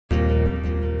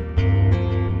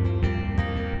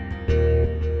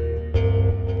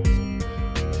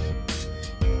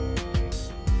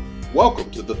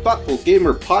welcome to the Thoughtful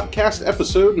Gamer Podcast,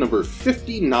 episode number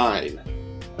 59.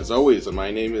 As always, my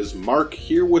name is Mark.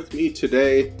 Here with me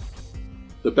today,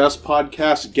 the best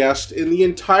podcast guest in the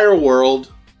entire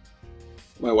world,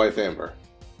 my wife Amber.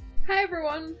 Hi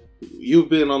everyone. You've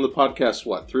been on the podcast,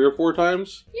 what, 3 or 4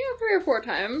 times? Yeah, 3 or 4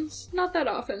 times. Not that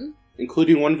often.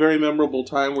 Including one very memorable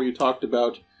time where you talked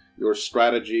about your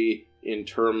strategy in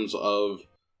terms of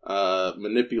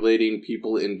manipulating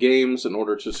people in games in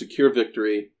order to secure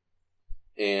victory.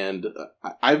 And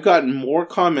I've gotten more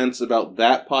comments about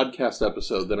that podcast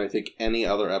episode than I think any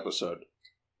other episode.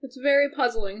 It's very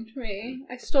puzzling to me.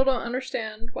 I still don't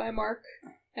understand why Mark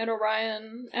and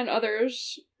Orion and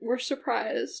others were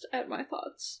surprised at my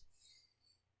thoughts.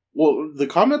 Well, the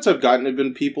comments I've gotten have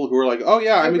been people who are like, oh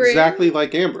yeah, I'm exactly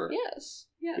like Amber. Yes.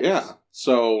 Yeah,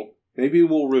 so maybe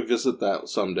we'll revisit that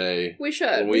someday. We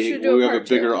should. We should do we a have part a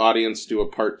bigger 2. audience, do a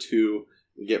part 2,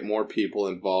 and get more people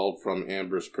involved from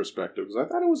Amber's perspective, because I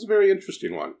thought it was a very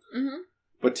interesting one. Mm-hmm.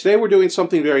 But today we're doing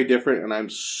something very different, and I'm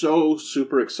so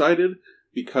super excited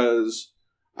because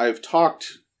I've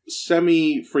talked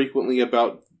semi-frequently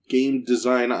about game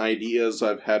design ideas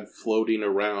I've had floating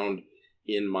around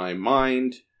in my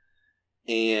mind,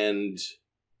 and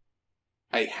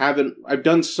I've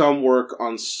done some work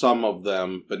on some of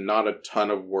them, but not a ton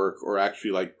of work, or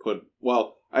actually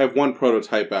I have one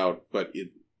prototype out, but it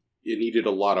needed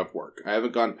a lot of work. I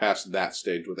haven't gone past that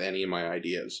stage with any of my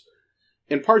ideas.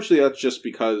 And partially that's just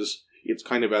because it's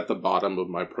kind of at the bottom of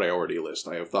my priority list.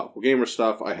 I have Thoughtful Gamer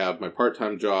stuff, I have my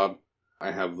part-time job,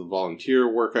 I have the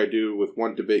volunteer work I do with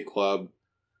one debate club,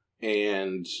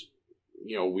 and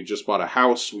we just bought a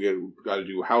house, we got to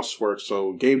do housework,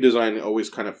 so game design always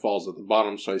kind of falls at the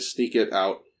bottom, so I sneak it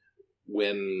out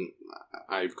when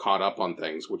I've caught up on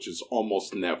things, which is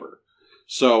almost never.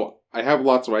 So I have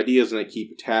lots of ideas, and I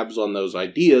keep tabs on those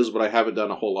ideas, but I haven't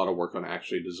done a whole lot of work on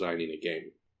actually designing a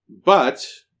game. But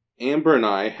Amber and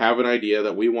I have an idea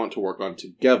that we want to work on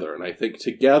together, and I think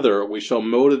together we shall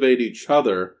motivate each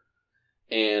other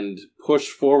and push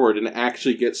forward and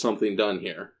actually get something done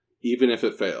here, even if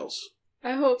it fails.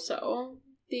 I hope so.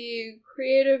 The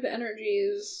creative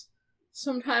energies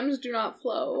sometimes do not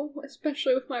flow,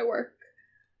 especially with my work.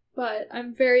 But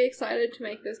I'm very excited to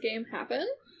make this game happen,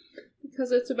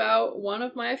 because it's about one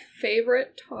of my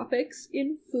favorite topics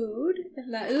in food,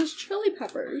 and that is chili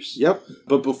peppers. Yep,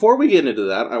 but before we get into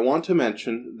that, I want to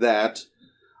mention that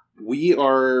we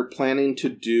are planning to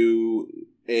do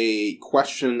a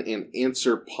question and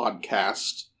answer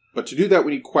podcast. But to do that,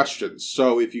 we need questions.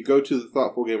 So if you go to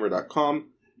thethoughtfulgamer.com,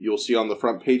 you'll see on the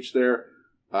front page there,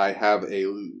 I have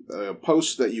a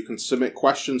post that you can submit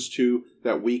questions to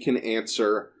that we can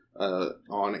answer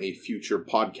on a future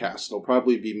podcast. It'll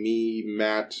probably be me,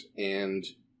 Matt, and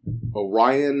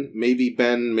Orion, maybe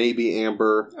Ben, maybe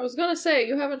Amber. I was going to say,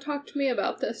 you haven't talked to me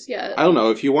about this yet. I don't know.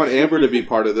 If you want Amber to be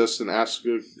part of this and ask,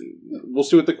 we'll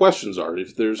see what the questions are.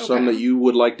 If there's some that you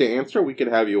would like to answer, we could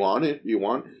have you on if you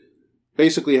want.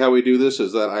 Basically, how we do this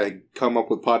is that I come up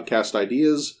with podcast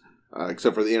ideas,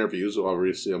 except for the interviews.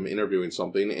 Obviously, I'm interviewing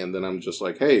something, and then I'm just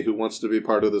like, hey, who wants to be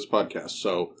part of this podcast?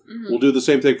 So we'll do the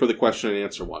same thing for the question and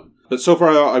answer one. But so far,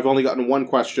 I've only gotten one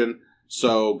question,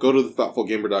 so go to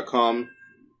thethoughtfulgamer.com.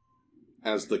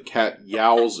 As the cat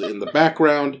yowls in the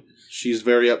background, she's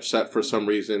very upset for some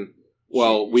reason.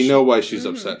 Well, we know why she's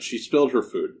upset. She spilled her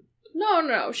food.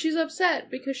 No, she's upset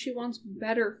because she wants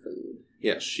better food.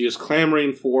 Yes, she is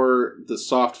clamoring for the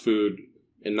soft food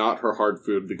and not her hard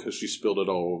food because she spilled it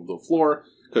all over the floor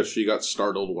because she got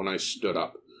startled when I stood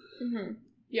up. Mm-hmm.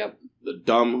 Yep. The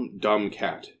dumb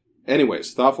cat.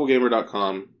 Anyways,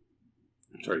 thoughtfulgamer.com.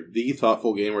 Sorry,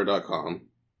 thethoughtfulgamer.com.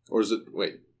 Or is it...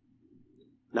 Wait.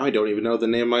 Now I don't even know the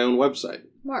name of my own website.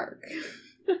 Mark.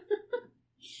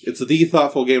 It's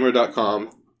thethoughtfulgamer.com.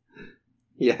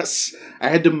 Yes. I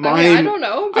had to mime... I don't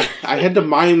know. I had to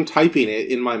mime typing it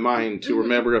in my mind to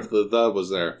remember if the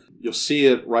was there. You'll see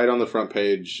it right on the front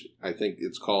page. I think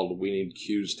it's called We Need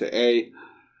Q's to A,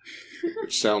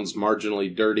 which sounds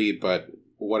marginally dirty, but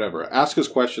whatever. Ask us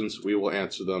questions. We will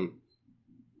answer them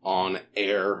on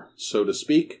air, so to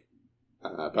speak.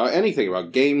 About anything.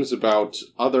 About games, about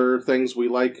other things we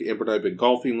like. Amber and I have been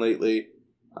golfing lately.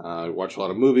 Watch a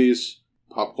lot of movies,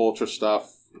 pop culture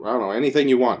stuff. I don't know, anything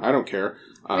you want. I don't care.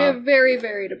 We have very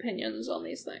varied opinions on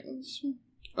these things.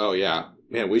 Oh, yeah.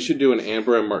 Man, we should do an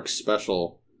Amber and Mark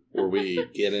special where we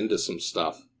get into some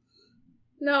stuff.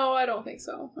 No, I don't think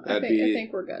so. I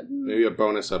think we're good. Maybe a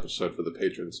bonus episode for the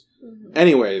patrons. Mm-hmm.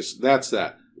 Anyways, that's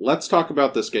that. Let's talk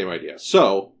about this game idea.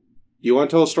 So, you want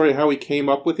to tell a story how we came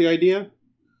up with the idea?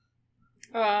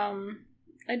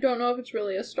 I I don't know if it's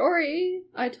really a story.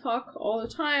 I talk all the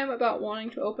time about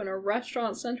wanting to open a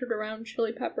restaurant centered around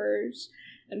chili peppers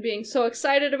and being so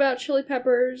excited about chili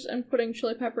peppers and putting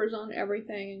chili peppers on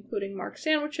everything, including Mark's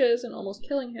sandwiches, and almost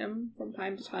killing him from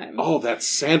time to time. Oh, that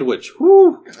sandwich.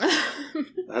 Woo!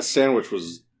 That sandwich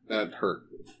that hurt.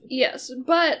 Yes,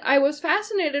 but I was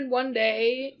fascinated one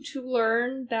day to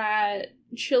learn that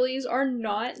chilies are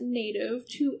not native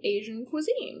to Asian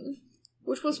cuisine,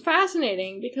 which was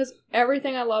fascinating because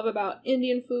everything I love about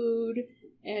Indian food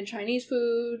and Chinese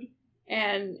food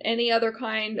and any other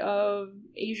kind of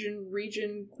Asian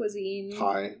region cuisine,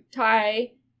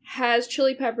 Thai, has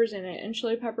chili peppers in it, and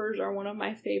chili peppers are one of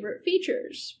my favorite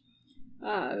features.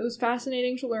 It was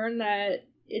fascinating to learn that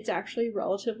it's actually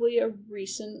relatively a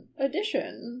recent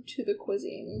addition to the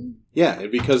cuisine. Yeah,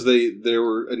 because they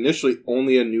were initially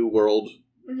only a New World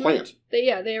plant.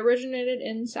 They originated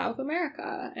in South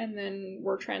America and then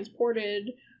were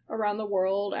transported around the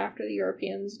world after the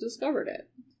Europeans discovered it.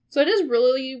 So it is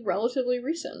really relatively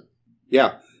recent.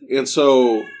 Yeah, and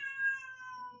so...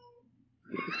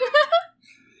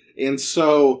 and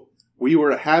so we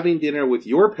were having dinner with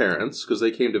your parents, because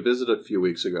they came to visit a few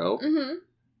weeks ago,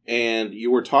 and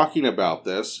you were talking about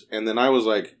this, and then I was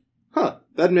like,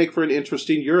 that'd make for an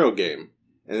interesting Euro game.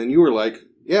 And then you were like,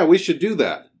 yeah, we should do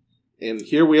that. And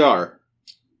here we are.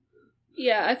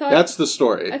 Yeah, I thought... That's the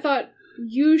story. I thought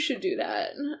you should do that.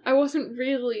 I wasn't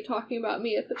really talking about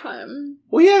me at the time.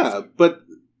 Well, yeah, but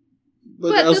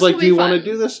I was like, do you want to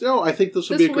do this? No, I think this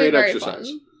would be a great exercise.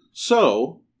 Fun.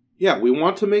 So, yeah, we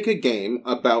want to make a game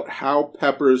about how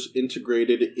peppers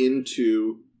integrated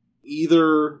into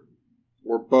either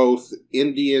or both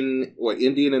Indian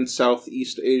and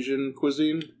Southeast Asian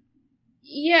cuisine.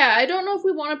 Yeah, I don't know if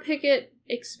we want to pick it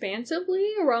expansively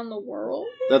around the world.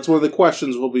 That's one of the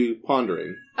questions we'll be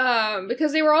pondering.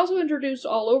 Because they were also introduced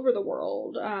all over the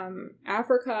world.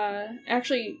 Africa,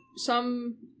 actually,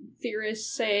 some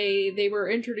theorists say they were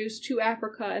introduced to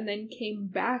Africa and then came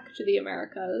back to the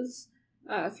Americas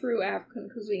through African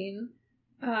cuisine.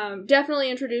 Definitely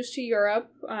introduced to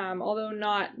Europe, although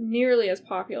not nearly as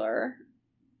popular.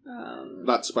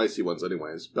 Not spicy ones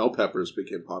anyways. Bell peppers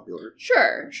became popular.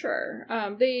 Sure.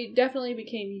 They definitely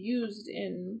became used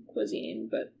in cuisine,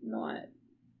 but not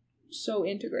so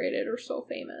integrated or so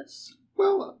famous.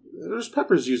 Well, there's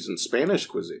peppers used in Spanish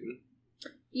cuisine.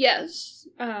 Yes,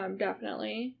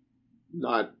 definitely.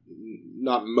 Not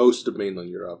most of mainland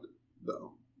Europe,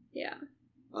 though. Yeah.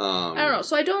 I don't know.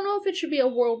 So I don't know if it should be a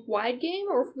worldwide game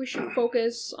or if we should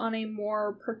focus on a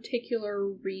more particular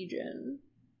region.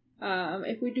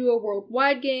 If we do a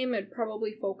worldwide game, it'd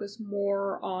probably focus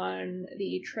more on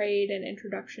the trade and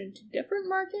introduction to different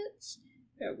markets.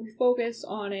 If we focus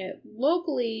on it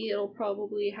locally, it'll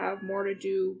probably have more to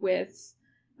do with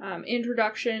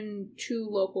introduction to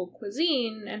local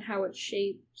cuisine and how it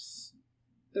shapes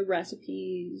the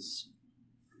recipes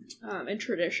and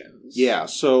traditions. Yeah,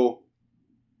 so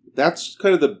that's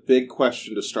kind of the big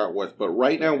question to start with, but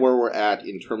right now where we're at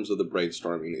in terms of the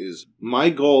brainstorming is, my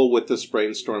goal with this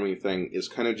brainstorming thing is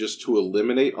kind of just to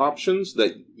eliminate options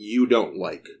that you don't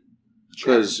like.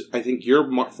 Because I think you're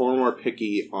far more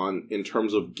picky in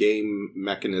terms of game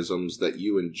mechanisms that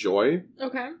you enjoy.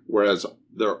 Okay. Whereas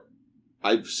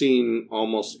I've seen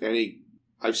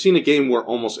a game where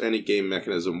almost any game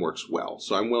mechanism works well.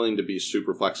 So I'm willing to be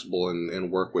super flexible and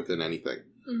work within anything.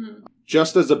 Mm-hmm.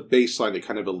 Just as a baseline to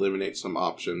kind of eliminate some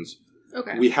options.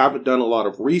 Okay. We haven't done a lot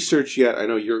of research yet. I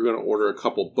know you're going to order a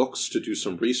couple books to do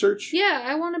some research. Yeah,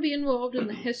 I want to be involved in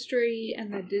the history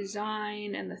and the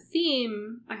design and the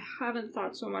theme. I haven't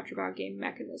thought so much about game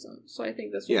mechanisms, so I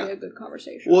think this will be a good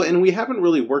conversation. Well, and we haven't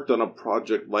really worked on a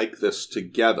project like this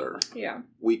together. Yeah.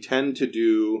 We tend to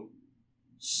do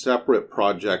separate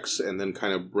projects and then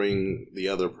kind of bring the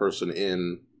other person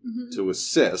in to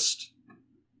assist.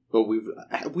 But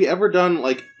have we ever done,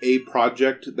 like, a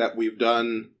project that we've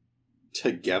done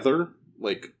together?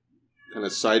 Like, kind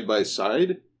of side by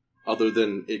side? Other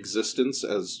than existence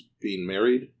as being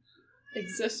married?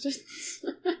 Existence?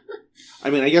 I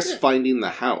mean, I guess finding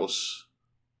the house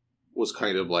was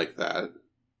kind of like that.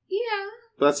 Yeah.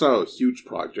 But that's not a huge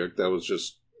project. That was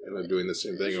just doing the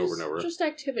same thing over and over. Just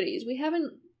activities. We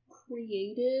haven't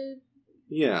created...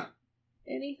 Yeah.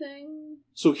 Anything.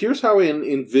 So here's how I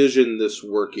envision this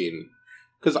working.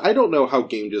 Because I don't know how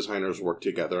game designers work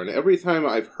together. And every time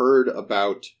I've heard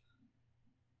about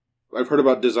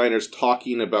designers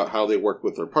talking about how they work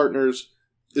with their partners,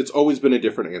 it's always been a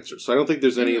different answer. So I don't think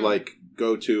there's any, like,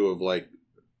 go-to of, like,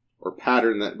 or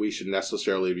pattern that we should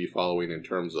necessarily be following in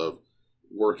terms of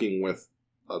working with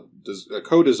a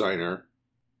co-designer.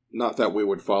 Not that we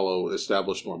would follow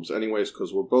established norms anyways,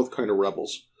 because we're both kind of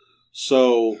rebels.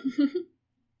 So,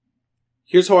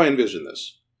 here's how I envision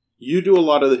this. You do a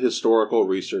lot of the historical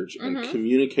research and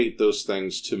communicate those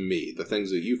things to me, the things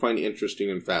that you find interesting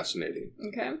and fascinating.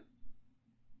 Okay.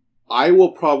 I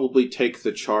will probably take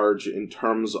the charge in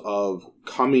terms of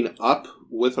coming up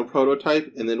with a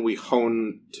prototype, and then we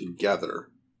hone together.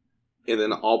 And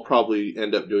then I'll probably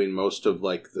end up doing most of,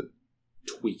 like, the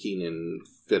tweaking and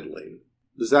fiddling.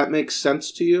 Does that make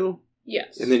sense to you?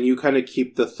 Yes. And then you kind of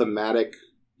keep the thematic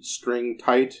string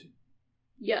tight?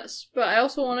 Yes, but I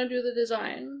also want to do the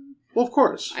design. Well, of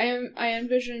course. I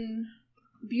envision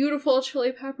beautiful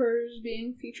chili peppers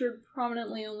being featured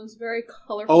prominently on this very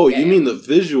colorful game. You mean the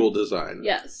visual design?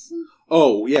 Yes.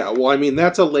 Oh, yeah. Well, I mean,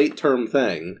 that's a late-term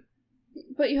thing.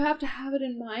 But you have to have it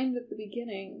in mind at the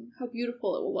beginning, how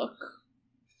beautiful it will look.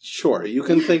 Sure, you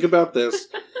can think about this,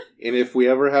 and if we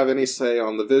ever have any say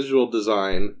on the visual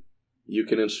design, you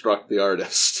can instruct the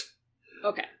artist.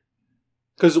 Okay.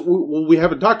 Because we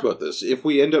haven't talked about this. If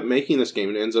we end up making this game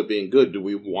and it ends up being good, do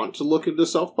we want to look into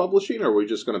self-publishing, or are we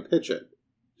just going to pitch it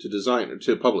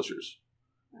to publishers?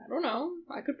 I don't know.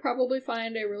 I could probably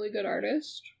find a really good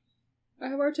artist. I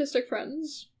have artistic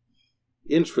friends.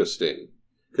 Interesting.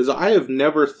 Because I have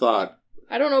never thought...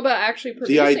 I don't know about actually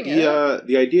producing it.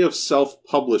 The idea of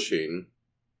self-publishing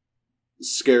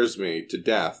scares me to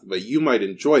death, but you might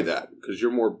enjoy that, because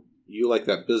you like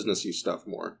that businessy stuff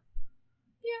more.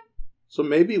 Yeah. So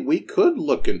maybe we could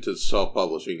look into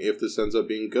self-publishing if this ends up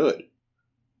being good.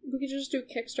 We could just do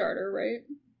Kickstarter, right?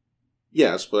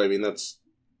 Yes, but I mean, that's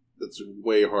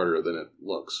way harder than it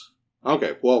looks.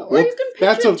 Okay, well, or you can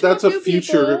pitch it to that's a few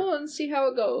future people and see how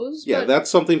it goes. Yeah,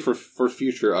 that's something for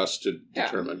future us to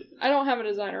determine. I don't have a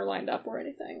designer lined up or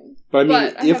anything. But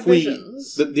I mean, if we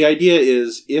visions. the idea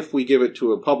is if we give it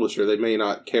to a publisher, they may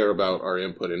not care about our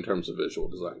input in terms of visual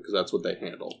design because that's what they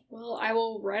handle. Well, I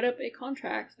will write up a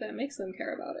contract that makes them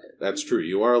care about it. That's true.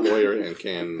 You are a lawyer and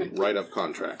can write up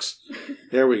contracts.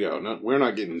 There we go. No, we're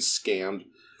not getting scammed.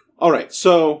 All right,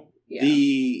 so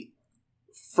the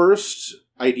first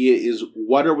idea is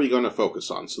what are we going to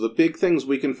focus on? So the big things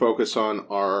we can focus on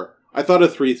are, I thought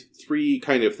of three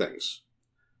kind of things.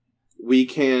 We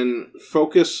can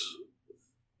focus,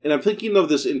 and I'm thinking of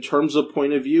this in terms of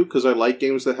point of view, because I like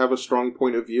games that have a strong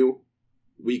point of view.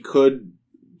 We could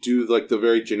do like the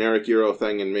very generic Euro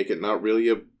thing and make it not really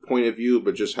a point of view,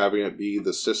 but just having it be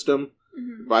the system.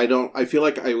 Mm-hmm. But I feel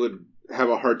like I would have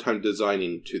a hard time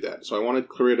designing to that. So I want to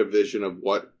create a vision of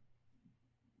what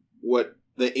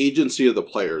the agency of the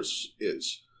players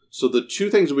is. So the two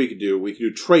things we could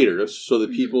do traders, so the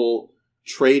people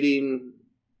transporting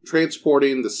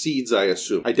the seeds, I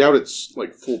assume. I doubt it's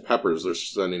like full peppers they're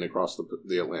sending across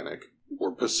the Atlantic.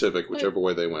 Or Pacific, whichever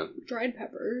way they went. Dried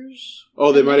peppers.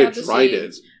 Oh, they might have dried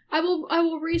it. I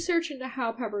will research into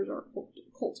how peppers are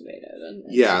cultivated.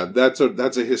 Yeah, that's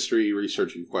a history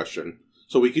researching question.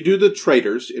 So we could do the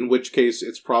traders, in which case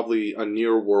it's probably a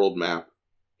near world map.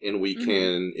 And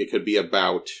it could be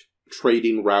about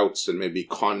trading routes and maybe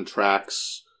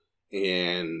contracts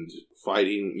and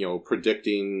fighting,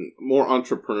 predicting more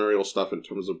entrepreneurial stuff in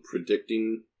terms of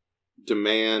predicting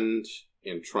demand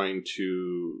and trying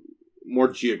to more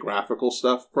geographical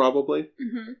stuff, probably.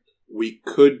 Mm-hmm. We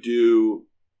could do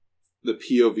the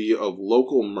POV of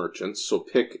local merchants, so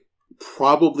pick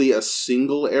probably a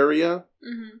single area.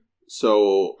 Mm-hmm.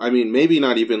 So, I mean, maybe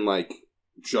not even like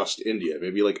just India,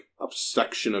 maybe like a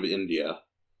section of India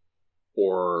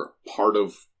or part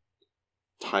of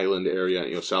Thailand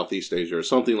area, Southeast Asia or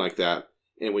something like that.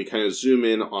 And we kind of zoom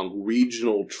in on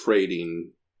regional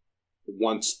trading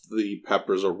once the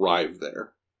peppers arrive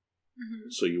there. Mm-hmm.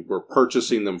 So we're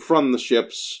purchasing them from the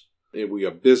ships, and we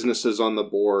have businesses on the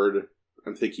board.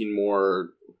 I'm thinking more,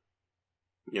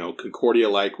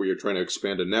 Concordia-like, where you're trying to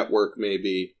expand a network,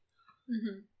 maybe.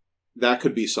 Mm-hmm. That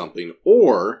could be something.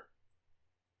 Or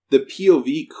the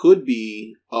POV could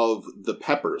be of the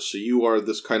peppers. So you are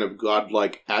this kind of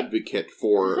godlike advocate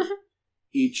for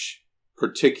each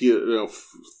particular,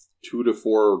 2 to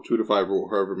 4 or 2 to 5 or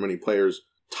however many players,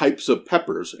 types of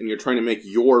peppers, and you're trying to make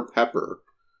your pepper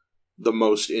the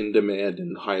most in-demand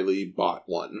and highly bought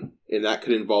one. And that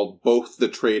could involve both the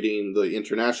trading, the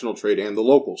international trade, and the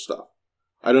local stuff.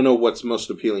 I don't know what's most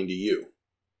appealing to you.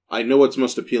 I know what's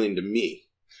most appealing to me.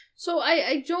 So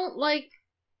I don't like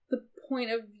the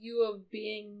point of view of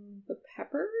being the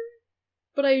pepper,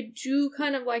 but I do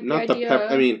kind of like Not the idea...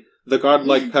 I mean, the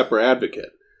godlike pepper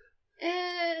advocate.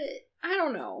 I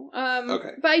don't know.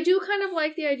 Okay. But I do kind of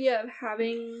like the idea of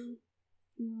having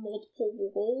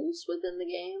multiple roles within the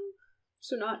game.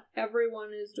 So not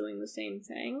everyone is doing the same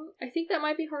thing. I think that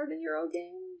might be hard in Euro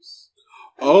games.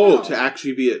 To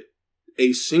actually be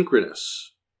asynchronous.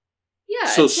 Yeah.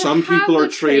 So some people are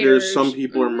traders, some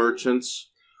people are merchants.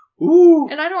 Ooh.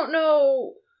 And I don't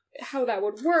know how that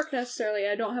would work necessarily.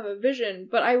 I don't have a vision,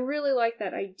 but I really like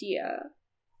that idea.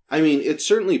 I mean, it's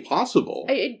certainly possible.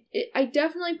 I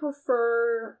definitely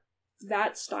prefer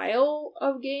that style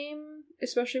of game,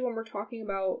 especially when we're talking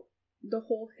about the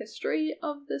whole history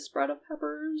of the spread of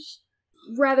peppers,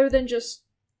 rather than just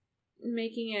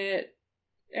making it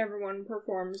everyone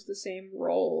performs the same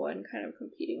role and kind of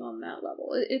competing on that level.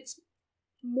 It's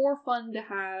more fun to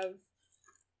have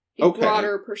a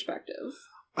broader perspective.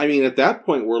 I mean, at that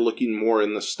point, we're looking more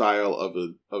in the style of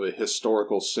a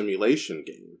historical simulation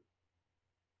game,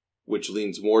 which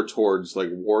leans more towards like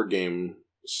war game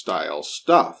style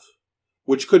stuff,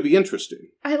 which could be interesting.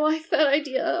 I like that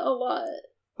idea a lot.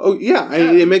 Oh yeah,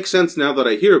 it makes sense now that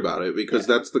I hear about it, because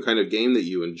that's the kind of game that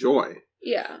you enjoy.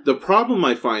 Yeah. The problem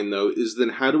I find, though, is then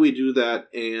how do we do that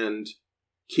and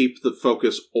keep the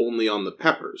focus only on the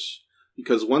peppers?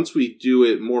 Because once we do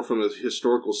it more from a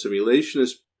historical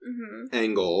simulationist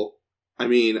angle, I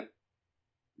mean,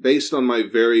 based on my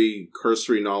very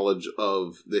cursory knowledge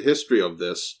of the history of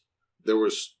this, there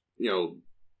was,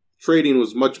 trading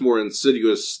was much more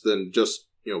insidious than just,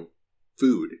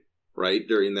 food, right?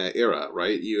 During that era,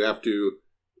 right? You have to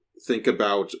think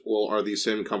about, well, are these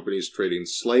same companies trading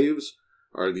slaves?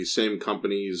 Are these same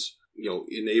companies,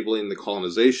 enabling the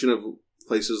colonization of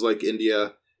places like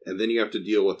India? And then you have to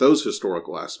deal with those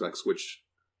historical aspects, which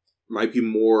might be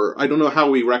more... I don't know how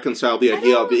we reconcile the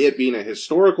idea of it being a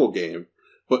historical game,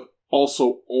 but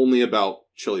also only about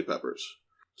chili peppers.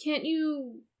 Can't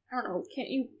you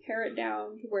pare it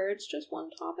down to where it's just one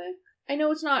topic? I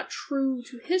know it's not true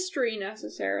to history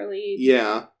necessarily.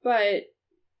 Yeah. But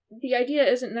the idea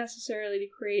isn't necessarily to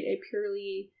create a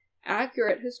purely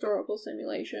accurate historical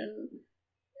simulation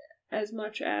as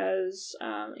much as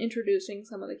introducing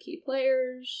some of the key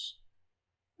players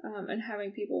and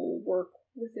having people work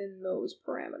within those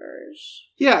parameters.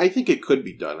 Yeah, I think it could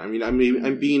be done. I mean,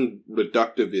 I'm being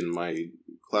reductive in my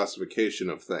classification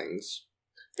of things.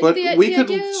 But we could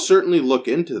certainly look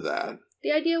into that.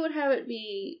 The idea would have it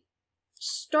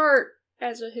start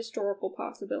as a historical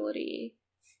possibility.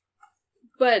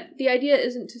 But the idea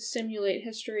isn't to simulate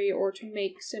history or to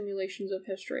make simulations of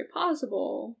history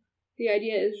possible. The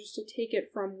idea is just to take it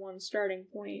from one starting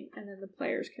point, and then the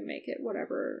players can make it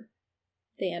whatever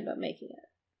they end up making it.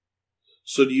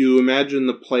 So do you imagine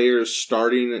the players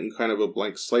starting in kind of a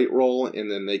blank slate role, and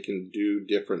then they can do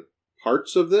different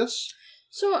parts of this?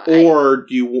 Or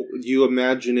do you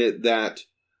imagine it that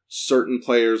certain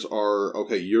players are,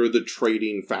 okay, you're the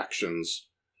trading factions,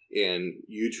 and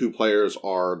you two players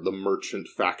are the merchant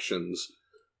factions?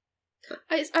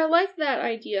 I like that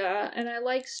idea, and I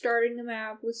like starting the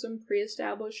map with some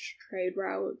pre-established trade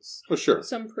routes. Oh, sure.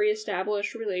 Some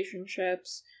pre-established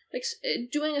relationships. Like,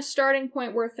 doing a starting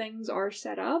point where things are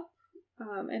set up,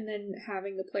 and then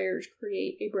having the players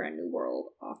create a brand new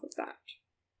world off of that.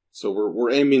 So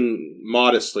we're aiming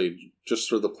modestly just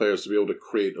for the players to be able to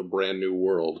create a brand new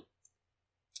world.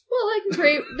 Well,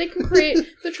 they can create,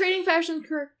 the trading factions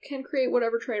can create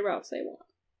whatever trade routes they want.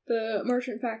 The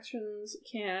merchant factions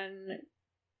can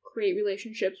create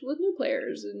relationships with new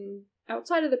players and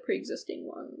outside of the pre-existing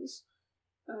ones.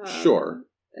 Sure.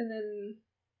 And then,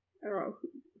 I don't know,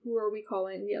 who are we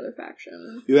calling the other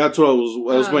faction? Yeah, that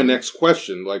was my next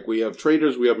question. Like, we have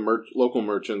traders, we have local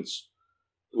merchants.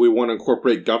 Do we want to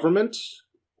incorporate government?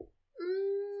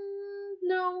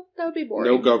 No, that would be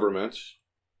boring. No government.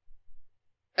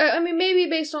 I mean, maybe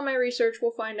based on my research,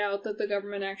 we'll find out that the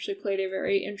government actually played a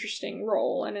very interesting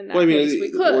role, and in that case,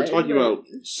 we could. We're talking about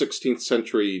 16th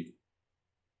century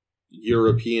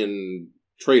European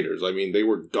traders. I mean, they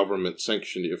were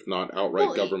government-sanctioned, if not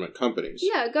outright government companies.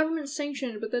 Yeah,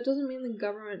 government-sanctioned, but that doesn't mean the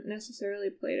government necessarily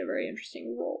played a very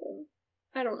interesting role.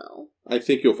 I don't know. I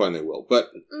think you'll find they will, but...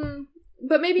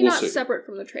 But maybe not separate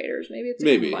from the traders. Maybe it's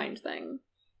a combined thing.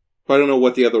 But I don't know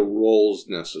what the other roles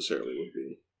necessarily would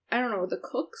be. I don't know, the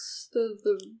cooks,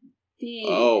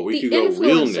 we could go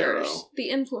real narrow.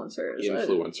 The influencers.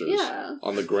 Yeah.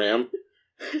 On the gram.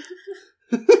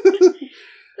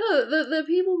 No, the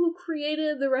people who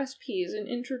created the recipes and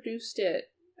introduced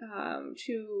it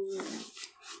to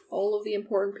all of the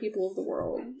important people of the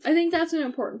world. I think that's an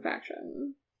important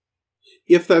faction.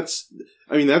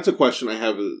 That's a question I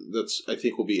have that's I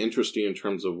think will be interesting in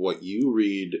terms of what you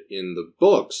read in the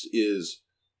books, is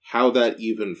how that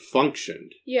even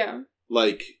functioned. Yeah.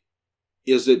 Like,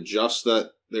 is it just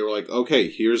that they were like, okay,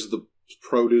 here's the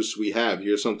produce we have,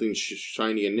 here's something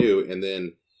shiny and new, and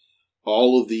then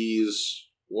all of these,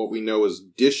 what we know as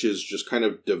dishes, just kind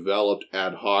of developed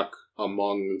ad hoc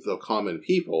among the common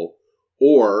people?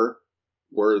 Or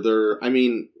were there,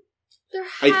 There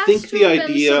I has think to the have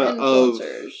been idea some of,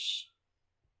 influencers.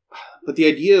 but the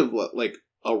idea of like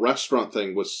a restaurant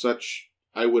thing was such,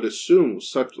 I would assume,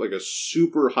 such like a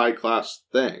super high class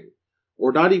thing,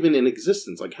 or not even in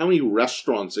existence. Like, how many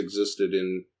restaurants existed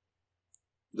in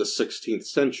the 16th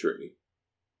century?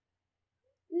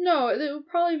 No, it would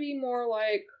probably be more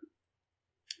like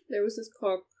there was this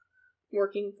cook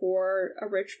working for a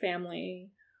rich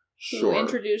family who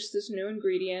introduced this new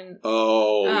ingredient.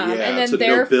 Oh, yeah, and then it's a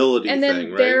nobility thing, right? And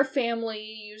then their family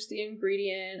used the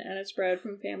ingredient, and it spread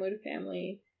from family to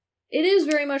family. It is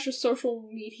very much a social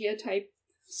media type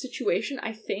situation,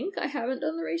 I think. I haven't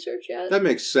done the research yet. That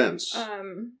makes sense.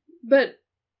 But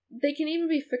they can even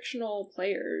be fictional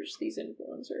players, these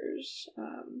influencers.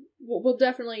 We'll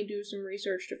definitely do some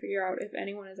research to figure out if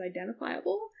anyone is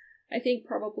identifiable. I think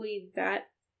probably that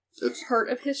part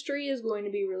of history is going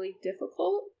to be really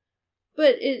difficult.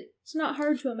 But it's not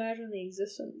hard to imagine the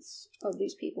existence of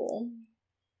these people.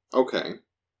 Okay.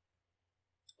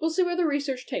 We'll see where the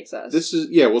research takes us.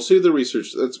 We'll see the research.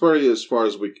 That's probably as far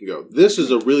as we can go. This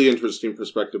is a really interesting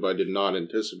perspective I did not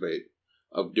anticipate,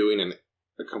 of doing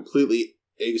a completely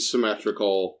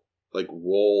asymmetrical, like,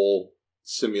 role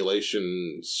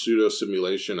simulation,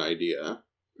 pseudo-simulation idea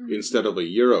instead of a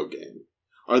Euro game.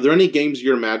 Are there any games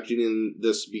you're imagining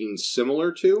this being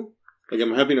similar to? Like,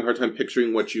 I'm having a hard time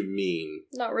picturing what you mean.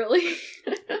 Not really.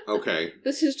 Okay.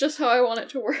 This is just how I want it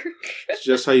to work. It's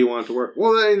just how you want it to work.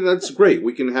 Well, that's great.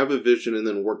 We can have a vision and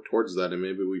then work towards that, and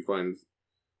maybe we find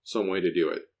some way to do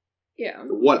it. Yeah.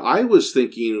 What I was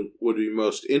thinking would be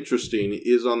most interesting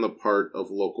is on the part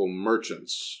of local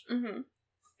merchants. Mm-hmm.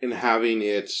 And having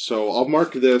it, so I'll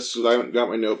mark this, because I haven't got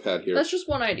my notepad here. That's just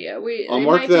one idea. I'll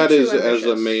mark that as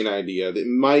a main idea. It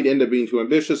might end up being too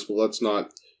ambitious, but let's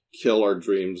not kill our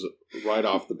dreams right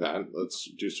off the bat. Let's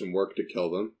do some work to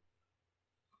kill them.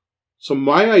 So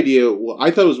my idea, what I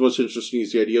thought was most interesting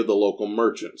is the idea of the local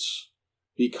merchants.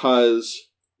 Because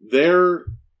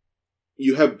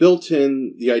you have built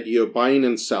in the idea of buying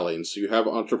and selling. So you have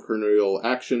entrepreneurial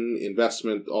action,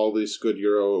 investment, all this good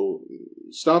Euro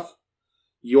stuff.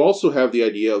 You also have the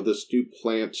idea of this new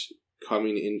plant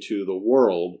coming into the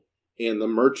world, and the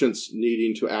merchants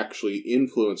needing to actually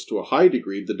influence to a high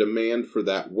degree the demand for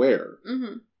that ware,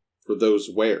 for those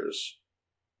wares.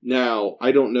 Now,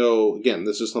 I don't know, again,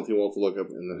 this is something we'll have to look up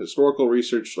in the historical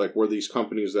research, like, were these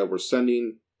companies that were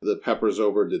sending the peppers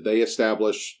over, did they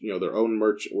establish, their own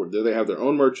or did they have their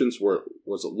own merchants,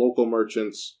 was it local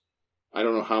merchants? I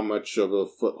don't know how much of a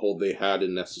foothold they had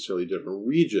in necessarily different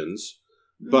regions,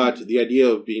 but the idea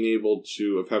of being able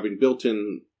of having built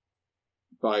in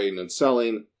buying and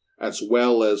selling, as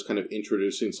well as kind of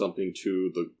introducing something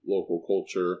to the local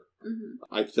culture,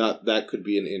 I thought that could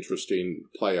be an interesting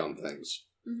play on things.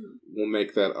 We'll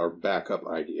make that our backup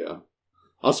idea.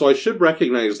 Also, I should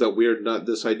recognize that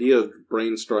this idea of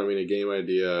brainstorming a game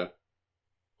idea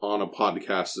on a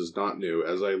podcast is not new,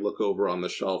 as I look over on the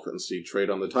shelf and see Trade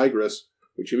on the Tigress,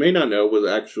 which you may not know was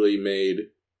actually made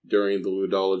during the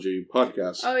Ludology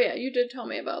podcast. Oh yeah, you did tell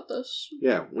me about this.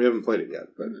 Yeah, we haven't played it yet,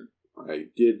 but I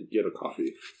did get a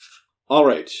copy.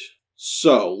 Alright,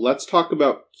 so let's talk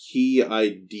about key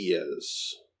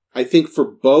ideas. I think for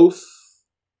both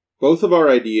of our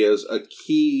ideas, a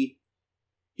key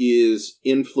is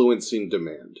influencing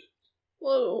demand.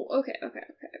 Whoa, okay.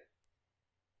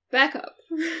 Back up.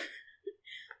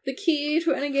 The key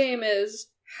to any game is,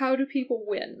 how do people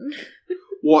win?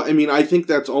 Well, I mean, I think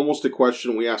that's almost a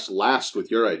question we asked last with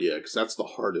your idea, because that's the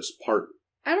hardest part.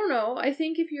 I don't know. I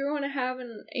think if you're going to have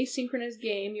an asynchronous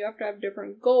game, you have to have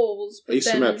different goals. But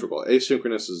asymmetrical.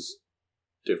 Asynchronous is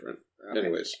different. Okay.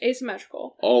 Anyways.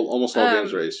 Asymmetrical. Almost all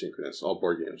games are asynchronous. All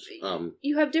board games.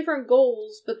 You have different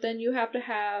goals, but then you have to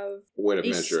have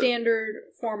a standard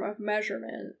form of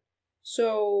measurement.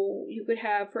 So you could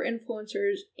have, for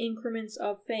influencers, increments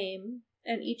of fame,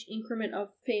 and each increment of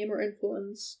fame or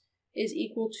influence is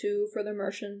equal to, for the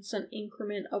merchants, an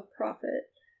increment of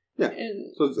profit. Yeah.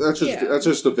 And so that's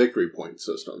just a victory point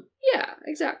system. Yeah,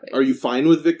 exactly. Are you fine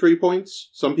with victory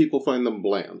points? Some people find them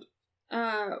bland.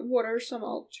 What are some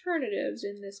alternatives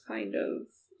in this kind of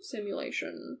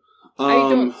simulation? I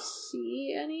don't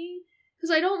see any.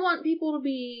 Because I don't want people to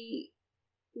be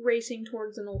racing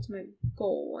towards an ultimate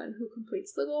goal, and who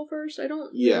completes the goal first. I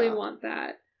don't really want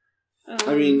that.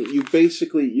 I mean, you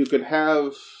could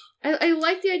have... I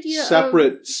like the idea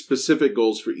separate specific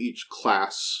goals for each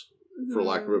class, for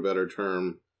lack of a better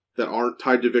term, that aren't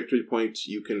tied to victory points.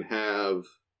 You can have...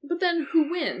 But then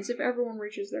who wins if everyone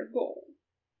reaches their goal?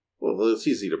 Well, it's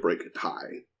easy to break a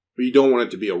tie. But you don't want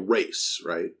it to be a race,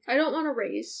 right? I don't want a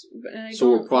race. And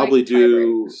we'll probably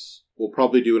do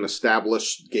an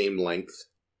established game length.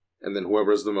 and then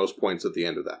whoever has the most points at the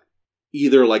end of that.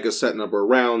 Either like a set number of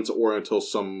rounds or until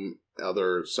some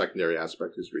other secondary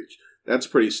aspect is reached. That's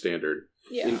pretty standard.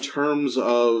 Yeah. In terms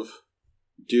of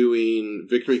doing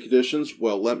victory conditions,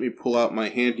 well, let me pull out my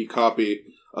handy copy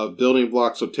of Building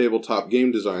Blocks of Tabletop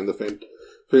Game Design, the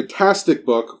fantastic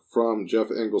book from Jeff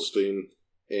Engelstein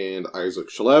and Isaac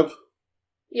Shalev.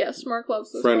 Yes, Mark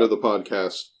loves this friend book. of the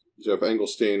podcast, Jeff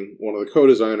Engelstein, one of the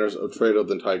co-designers of Trade of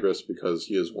the Tigris, because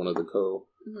he is one of the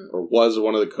or was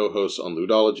one of the co-hosts on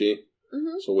Ludology.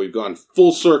 Mm-hmm. So we've gone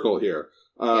full circle here.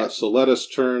 Yep. So let us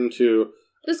turn to...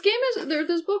 This game is...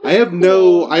 This book is I have cool.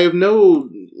 no,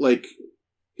 like,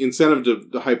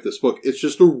 incentive to hype this book. It's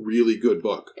just a really good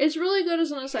book. It's really good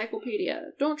as an encyclopedia.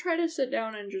 Don't try to sit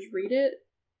down and just read it,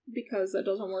 because that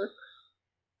doesn't work.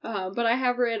 But I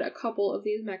have read a couple of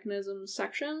these mechanism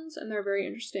sections, and they're very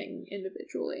interesting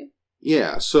individually.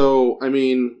 Yeah, so, I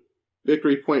mean,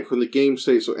 victory point from the game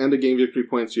state. So end of game victory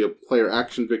points. You have player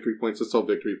action victory points. That's all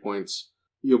victory points.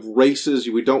 You have races.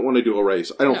 We don't want to do a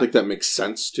race. I don't think that makes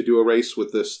sense to do a race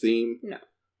with this theme.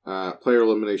 No. Player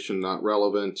elimination, not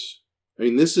relevant. I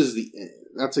mean,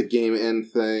 that's a game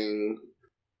end thing.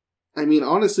 I mean,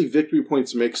 honestly, victory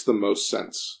points makes the most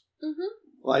sense. Mm-hmm.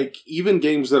 Like, even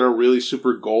games that are really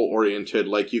super goal-oriented,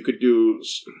 like, you could do...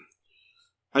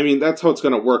 I mean, that's how it's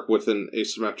going to work with an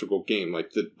asymmetrical game.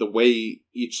 Like, the way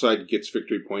each side gets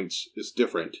victory points is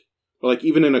different. But, like,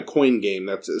 even in a coin game,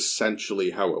 that's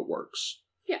essentially how it works.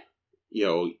 Yeah. You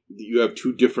know, you have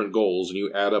two different goals, and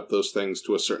you add up those things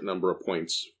to a certain number of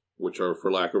points, which are,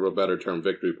 for lack of a better term,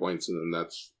 victory points, and then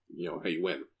that's, how you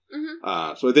win.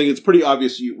 Mm-hmm. So I think it's pretty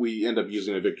obvious we end up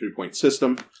using a victory point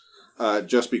system.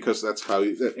 Just because that's how,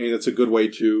 and it's a good way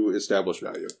to establish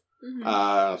value.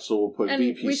 Mm-hmm. So we'll put and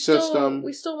VP system.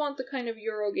 We still want the kind of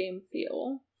Eurogame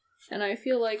feel. And I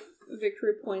feel like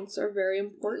victory points are very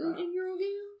important in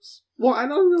Eurogames. Well, I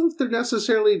don't know if they're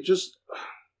necessarily just...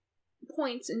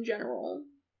 points in general.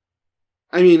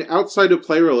 I mean, outside of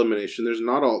player elimination, there's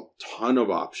not a ton of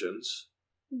options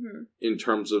in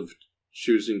terms of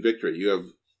choosing victory. You have,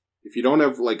 if you don't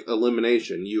have, like,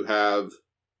 elimination, you have,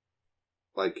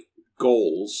 like,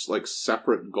 goals, like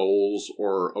separate goals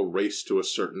or a race to a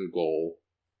certain goal.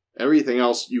 Everything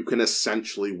else you can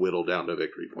essentially whittle down to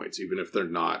victory points, even if they're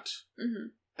not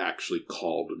actually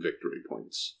called victory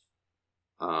points.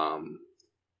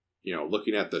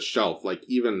 Looking at the shelf, like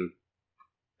even,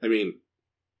 I mean,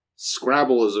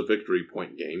 Scrabble is a victory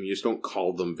point game. You just don't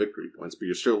call them victory points, but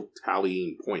you're still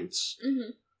tallying points.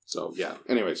 So, yeah.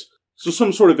 Anyways, so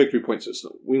some sort of victory point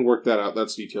system. We can work that out.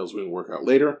 That's details we can work out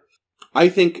later. I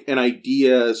think an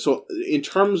idea, so in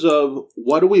terms of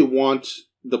what do we want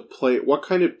what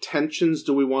kind of tensions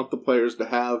do we want the players to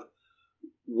have?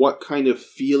 What kind of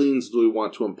feelings do we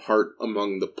want to impart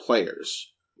among the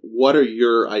players? What are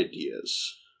your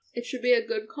ideas? It should be a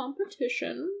good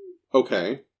competition.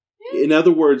 Okay. Yeah. In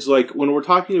other words, like, when we're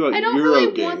talking about Euro games... I don't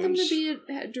really want them to be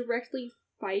directly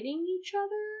fighting each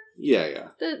other. Yeah.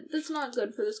 That's not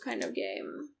good for this kind of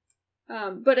game.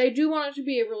 But I do want it to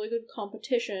be a really good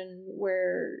competition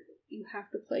where you have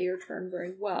to play your turn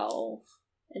very well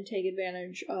and take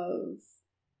advantage of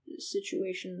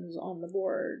situations on the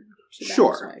board to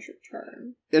maximize your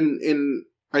turn. And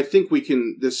I think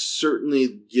this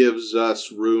certainly gives us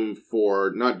room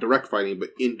for not direct fighting,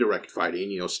 but indirect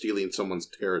fighting, stealing someone's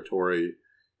territory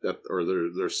or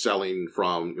they're selling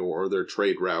from, or their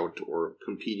trade route, or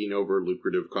competing over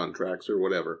lucrative contracts, or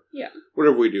whatever. Yeah.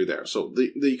 Whatever we do there. So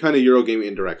the kind of Eurogame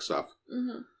indirect stuff.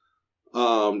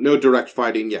 No direct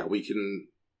fighting. Yeah, we can...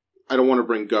 I don't want to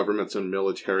bring governments and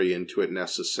military into it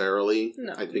necessarily.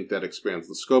 No. I think that expands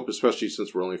the scope, especially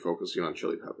since we're only focusing on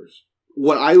chili peppers.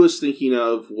 What I was thinking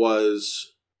of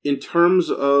was, in terms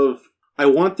of... I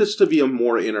want this to be a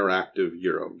more interactive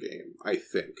Eurogame, I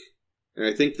think. And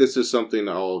I think this is something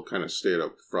I'll kind of state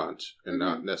up front and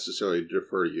not necessarily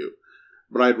defer you.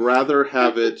 But I'd rather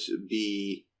have it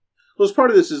be... Well, as part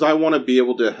of this is I want to be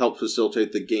able to help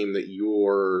facilitate the game that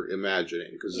you're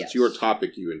imagining, because it's your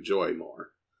topic you enjoy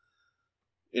more.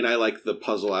 And I like the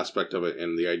puzzle aspect of it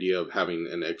and the idea of having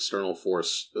an external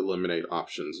force eliminate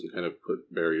options and kind of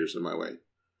put barriers in my way.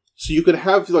 So you could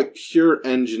have like pure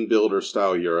engine builder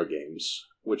style Eurogames,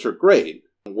 which are great,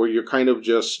 where you're kind of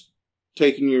just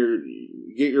taking you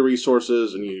get your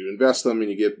resources and you invest them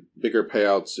and you get bigger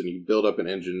payouts and you build up an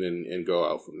engine and go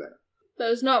out from there.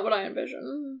 That is not what I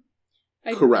envision.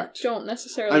 Correct. Don't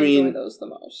necessarily enjoy those the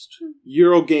most.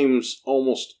 Eurogames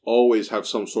almost always have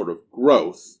some sort of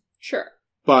growth. Sure.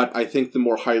 But I think the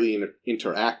more highly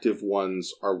interactive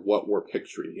ones are what we're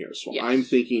picturing here. So I'm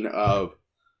thinking of...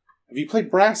 Have you played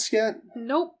Brass yet?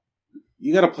 Nope.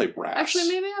 You gotta play Brass. Actually,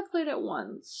 maybe I played it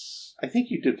once. I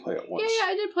think you did play it once. Yeah,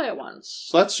 I did play it once.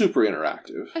 So that's super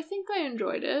interactive. I think I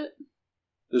enjoyed it.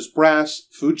 There's Brass,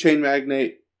 Food Chain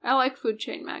Magnate. I like Food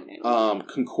Chain Magnate.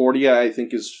 Concordia, I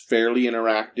think, is fairly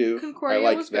interactive. Concordia I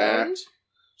like was that. good.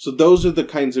 So those are the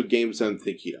kinds of games I'm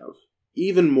thinking of.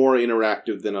 Even more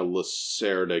interactive than a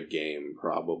Lacerda game,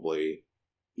 probably.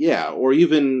 Yeah, or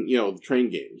even, the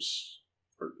train games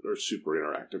are super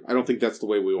interactive. I don't think that's the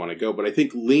way we want to go, but I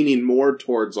think leaning more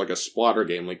towards like a splatter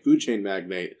game like Food Chain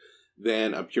Magnate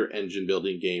than a pure engine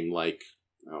building game like,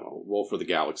 I don't know, Roll for the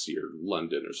Galaxy or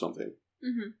London or something.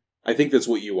 Mm-hmm. I think that's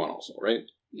what you want also, right?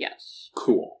 Yes.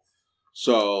 Cool.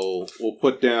 So we'll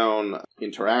put down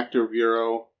Interactive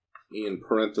Euro in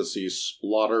parentheses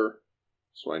splatter,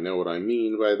 so I know what I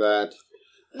mean by that.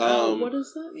 What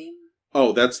does that mean?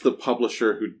 Oh, that's the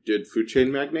publisher who did Food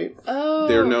Chain Magnate. Oh,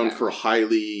 they're known for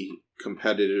highly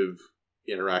competitive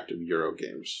interactive Euro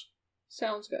games.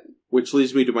 Sounds good. Which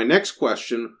leads me to my next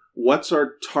question. What's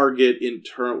our target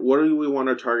what do we want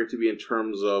our target to be in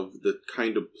terms of the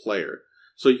kind of player?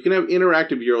 So you can have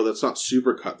interactive Euro that's not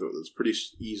super cutthroat, that's pretty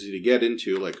easy to get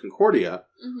into, like Concordia,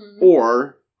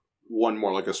 or one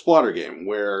more like a Splatter game,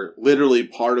 where literally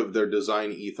part of their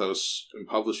design ethos and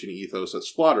publishing ethos at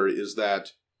Splatter is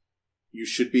that you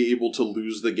should be able to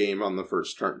lose the game on the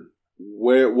first turn.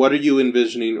 What are you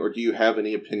envisioning, or do you have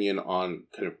any opinion on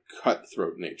kind of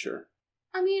cutthroat nature?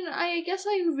 I mean, I guess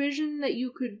I envision that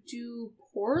you could do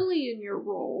poorly in your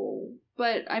role,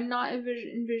 but I'm not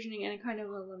envisioning any kind of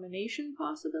elimination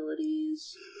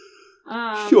possibilities.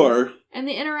 Sure. And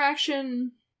the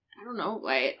interaction, I don't know,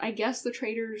 I guess the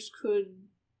traders could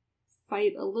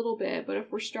fight a little bit, but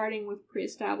if we're starting with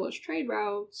pre-established trade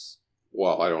routes...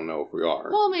 Well, I don't know if we are.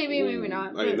 Well, maybe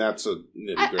not. I mean, that's a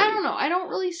nitty-gritty. I don't know. I don't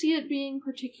really see it being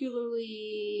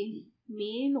particularly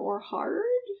mean or hard.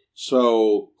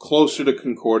 So, closer to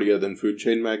Concordia than Food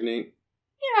Chain Magnate?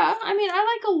 Yeah, I mean, I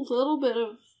like a little bit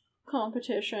of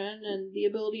competition and the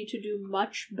ability to do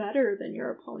much better than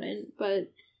your opponent,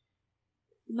 but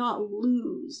not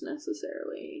lose,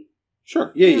 necessarily.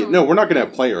 Sure. Yeah. No, we're not going to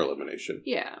have player elimination.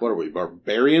 Yeah. What are we,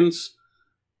 barbarians?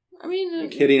 I mean... I'm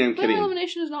kidding. Player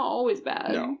elimination is not always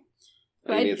bad. No.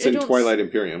 But I mean, it's in Twilight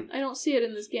Imperium. I don't see it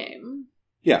in this game.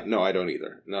 Yeah, no, I don't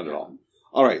either. Not at all.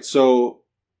 Alright, so...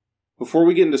 Before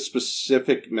we get into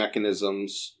specific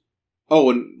mechanisms... Oh,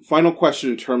 and final question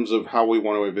in terms of how we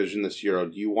want to envision this Euro.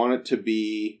 Do you want it to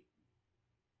be...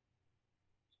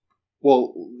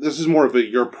 Well, this is more of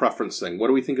your preference thing. What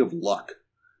do we think of luck?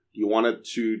 Do you want it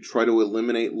to try to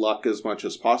eliminate luck as much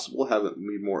as possible, have it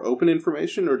be more open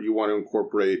information, or do you want to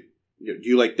incorporate... do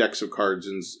you like decks of cards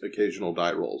and occasional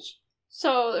die rolls?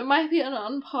 So, it might be an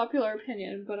unpopular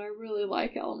opinion, but I really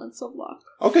like elements of luck.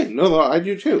 Okay, no, I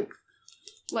do too.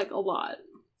 Like, a lot.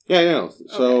 Yeah.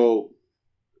 So,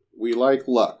 we like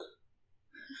luck.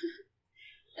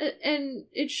 And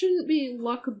it shouldn't be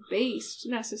luck-based,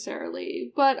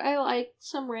 necessarily, but I like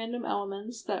some random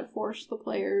elements that force the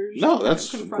players No,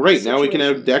 that's great. Now we can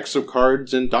have decks of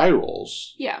cards and die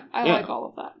rolls. Yeah, I like all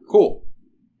of that. Cool.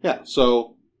 Yeah,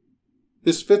 so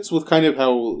this fits with kind of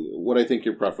what I think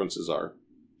your preferences are.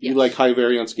 Yes. You like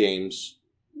high-variance games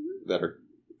that are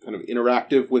kind of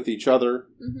interactive with each other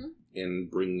and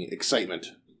bring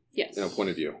excitement in a point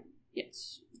of view.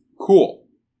 Yes. Cool.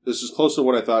 This is close to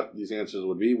what I thought these answers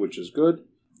would be, which is good.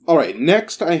 All right,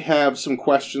 next I have some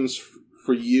questions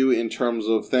for you in terms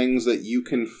of things that you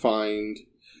can find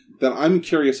that I'm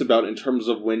curious about in terms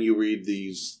of when you read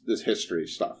this history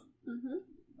stuff.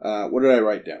 What did I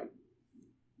write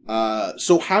down?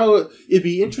 So how... It'd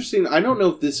be interesting... I don't know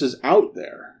if this is out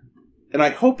there, and I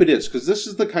hope it is, because this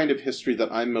is the kind of history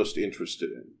that I'm most interested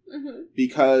in.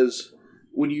 Because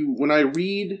when I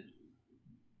read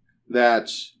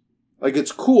that... Like,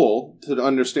 it's cool to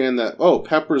understand that,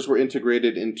 peppers were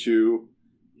integrated into,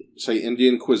 say,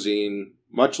 Indian cuisine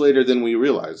much later than we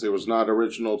realized. It was not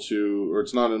original to, or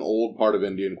it's not an old part of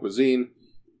Indian cuisine,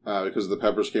 because the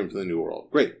peppers came from the New World.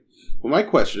 Great. Well, my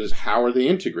question is, how are they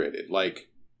integrated? Like,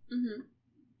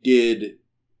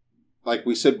 like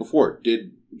we said before,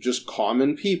 did just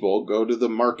common people go to the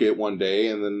market one day,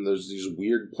 and then there's these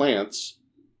weird plants,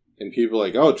 and people are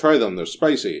like, oh, try them, they're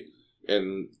spicy.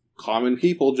 And... common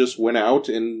people just went out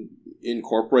and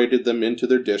incorporated them into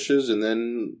their dishes, and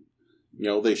then,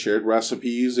 they shared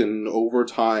recipes, and over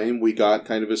time we got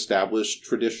kind of established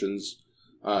traditions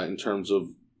in terms of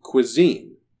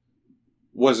cuisine.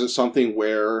 Was it something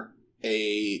where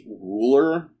a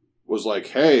ruler was like,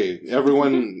 hey,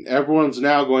 everyone's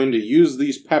now going to use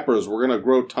these peppers, we're going to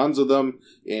grow tons of them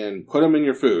and put them in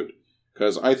your food,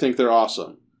 because I think they're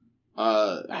awesome.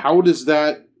 How does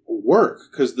that... work,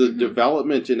 because the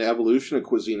development and evolution of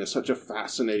cuisine is such a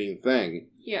fascinating thing.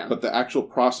 Yeah. But the actual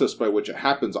process by which it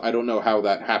happens, I don't know how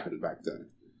that happened back then.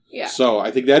 Yeah. So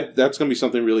I think that's going to be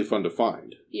something really fun to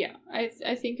find. Yeah. I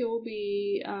think it will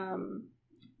be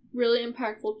really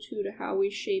impactful, too, to how we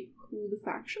shape who the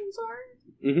factions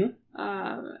are.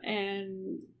 Mm-hmm.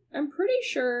 And I'm pretty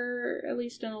sure, at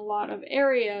least in a lot of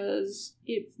areas,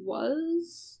 it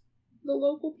was the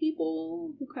local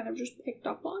people who kind of just picked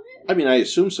up on it. I mean, I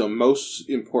assume so. Most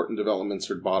important developments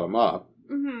are bottom up.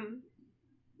 Mm-hmm.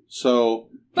 So,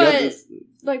 but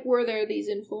like, were there these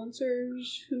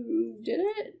influencers who did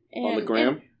it on the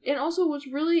gram? And also, what's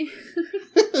really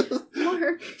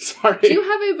Mark, sorry, do you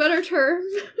have a better term?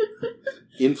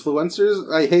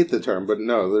 Influencers? I hate the term, but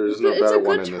no, there's no better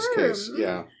one in this case.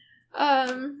 Yeah. All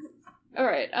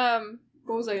right.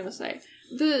 What was I gonna say?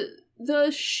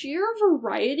 The sheer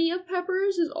variety of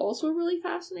peppers is also really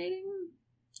fascinating.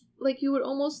 Like, you would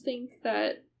almost think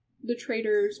that the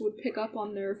traders would pick up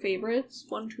on their favorites,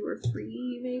 1, 2, or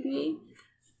 3, maybe.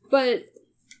 But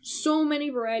so many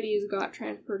varieties got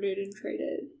transported and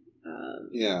traded.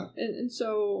 Yeah. And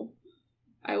so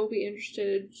I will be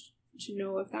interested to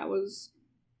know if that was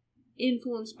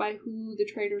influenced by who the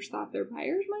traders thought their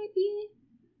buyers might be,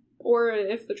 or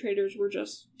if the traders were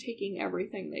just taking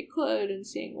everything they could and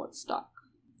seeing what stuck.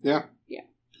 Yeah. Yeah.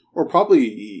 Or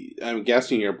probably, I'm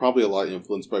guessing here, probably a lot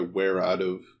influenced by where out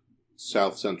of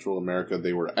South Central America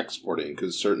they were exporting,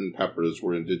 because certain peppers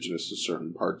were indigenous to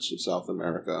certain parts of South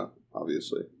America,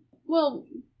 obviously. Well,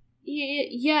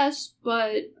 yes,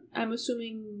 but I'm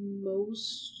assuming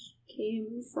most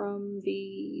came from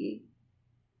the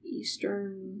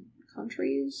eastern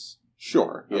countries.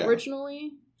 Sure, yeah.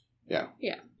 Originally. Yeah.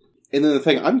 Yeah. And then the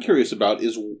thing I'm curious about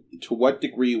is to what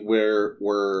degree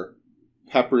were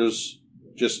peppers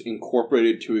just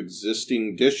incorporated to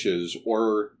existing dishes,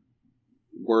 or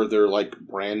were there, like,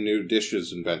 brand new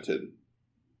dishes invented?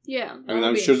 Yeah. I mean,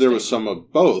 I'm sure there was some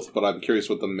of both, but I'm curious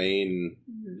what the main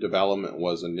development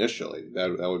was initially.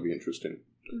 That would be interesting.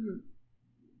 Mm-hmm.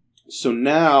 So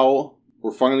now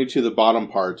we're finally to the bottom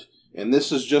part, and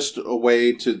this is just a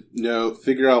way to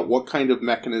figure out what kind of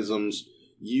mechanisms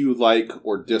you like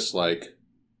or dislike,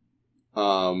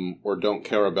 or don't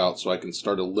care about, so I can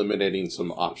start eliminating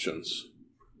some options.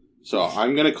 So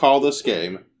I'm going to call this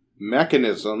game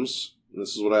Mechanisms, and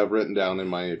this is what I've written down in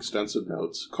my extensive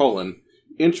notes, :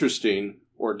 interesting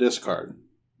or discard.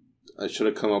 I should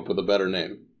have come up with a better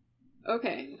name.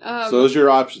 Okay. So those are your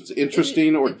options.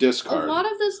 Interesting or discard. A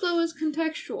lot of this, though, is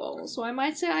contextual. So I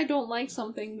might say I don't like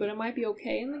something, but it might be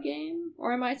okay in the game.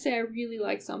 Or I might say I really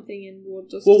like something and we'll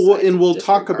just we'll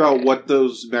talk about what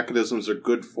those mechanisms are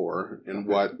good for and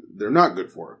what they're not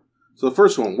good for. So the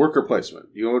first one, worker placement.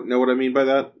 You know what I mean by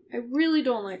that? I really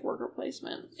don't like worker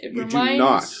placement. You do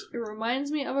not. It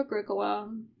reminds me of Agricola.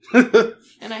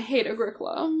 And I hate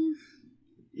Agricola.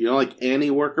 You don't like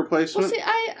any worker placement? Well, see,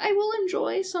 I will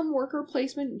enjoy some worker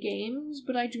placement games,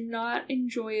 but I do not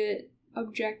enjoy it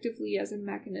objectively as a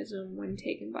mechanism when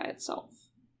taken by itself.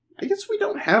 I guess we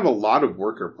don't have a lot of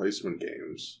worker placement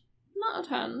games. Not a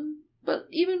ton. But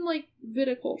even, like,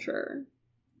 viticulture.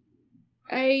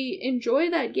 I enjoy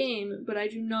that game, but I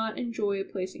do not enjoy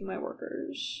placing my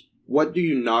workers. What do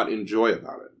you not enjoy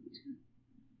about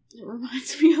it? It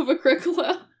reminds me of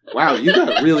Agricola. Wow, you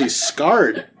got really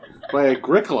scarred by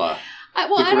Agricola.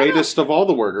 The greatest of all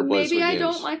the worker placement games. Maybe I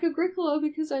don't like Agricola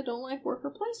because I don't like worker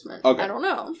placement. Okay. I don't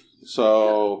know.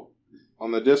 So,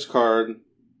 on the discard,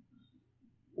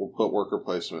 we'll put worker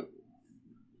placement.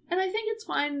 And I think it's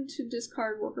fine to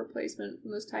discard worker placement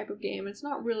from this type of game. It's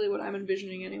not really what I'm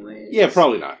envisioning anyways. Yeah,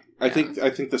 probably not. Yeah. I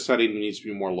think the setting needs to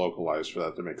be more localized for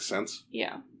that to make sense.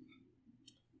 Yeah.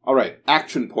 Alright,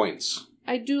 action points.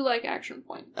 I do like action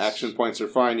points. Action points are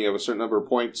fine. You have a certain number of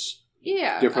points.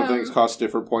 Yeah. Different things cost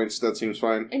different points. That seems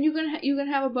fine. And you can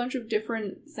have a bunch of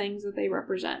different things that they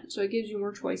represent. So it gives you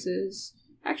more choices.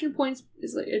 Action points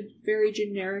is like a very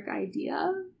generic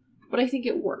idea. But I think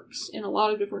it works in a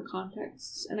lot of different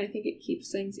contexts, and I think it keeps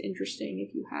things interesting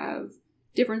if you have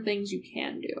different things you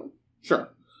can do.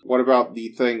 Sure. What about the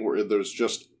thing where there's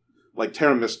just, like,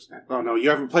 Terra Mystica? Oh, no, you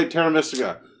haven't played Terra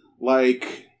Mystica.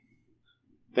 Like,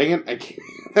 dang it, I can't.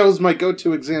 That was my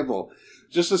go-to example.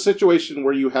 Just a situation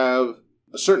where you have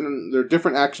there are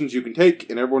different actions you can take,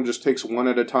 and everyone just takes one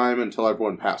at a time until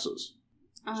everyone passes.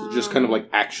 So just kind of like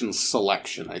action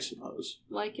selection, I suppose.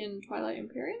 Like in Twilight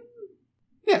Imperium?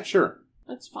 Yeah, sure.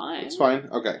 That's fine. It's fine?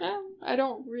 Okay. Yeah, I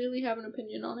don't really have an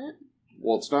opinion on it.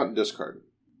 Well, it's not discard.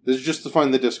 This is just to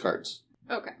find the discards.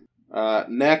 Okay.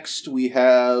 Next, we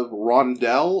have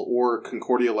Rondel or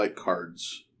Concordia-like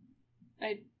cards.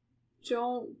 I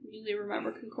don't really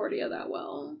remember Concordia that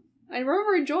well. I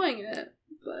remember enjoying it,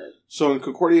 but... So in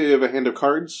Concordia, you have a hand of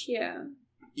cards. Yeah.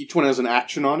 Each one has an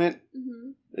action on it.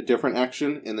 Mm-hmm. A different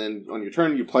action. And then on your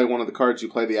turn, you play one of the cards, you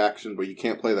play the action, but you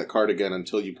can't play that card again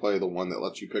until you play the one that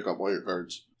lets you pick up all your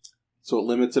cards. So it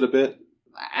limits it a bit.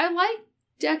 I like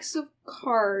decks of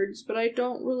cards, but I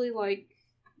don't really like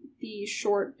the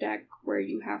short deck where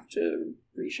you have to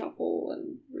reshuffle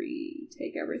and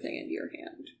retake everything into your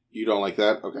hand. You don't like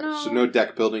that? Okay. No. So no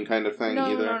deck building kind of thing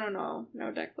either? No.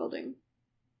 No deck building.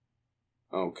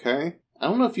 Okay. I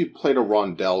don't know if you've played a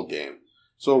rondelle game.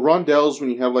 So a rondelle is when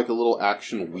you have like a little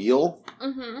action wheel.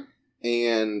 Mm-hmm.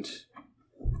 And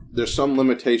there's some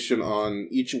limitation on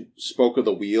each spoke of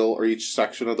the wheel, or each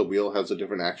section of the wheel has a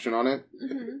different action on it.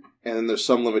 Mm-hmm. And then there's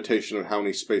some limitation on how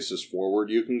many spaces forward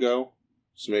you can go.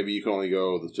 So maybe you can only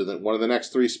go to one of the next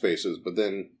 3 spaces, but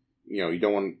then,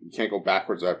 you can't go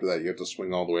backwards after that. You have to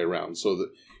swing all the way around. So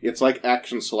it's like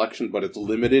action selection, but it's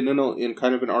limited in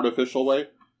kind of an artificial way.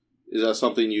 Is that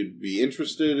something you'd be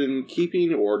interested in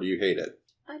keeping, or do you hate it?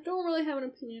 I don't really have an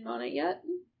opinion on it yet.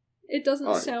 It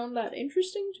doesn't sound that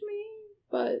interesting to me,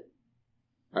 but...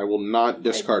 I will not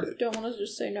discard it. Don't want to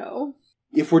just say no.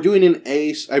 If we're doing an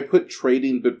ace, I put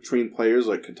trading between players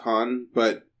like Catan,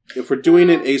 but if we're doing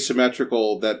it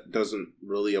asymmetrical, that doesn't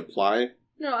really apply.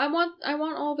 No, I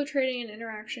want all the trading and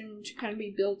interaction to kind of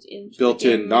be built into built the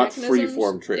game in, not mechanisms.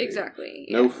 free-form trading. Exactly.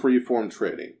 No free-form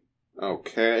trading.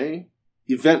 Okay.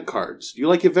 Event cards. Do you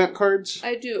like event cards?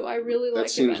 I do. I really like event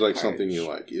cards. That seems like something you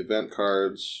like. Event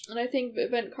cards. And I think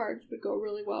event cards would go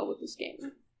really well with this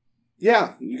game.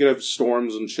 Yeah. You could have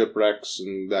storms and shipwrecks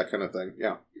and that kind of thing.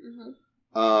 Yeah.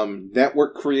 Mm-hmm.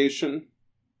 Network creation.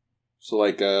 So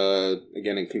like,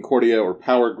 again, in Concordia or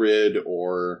Power Grid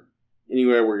or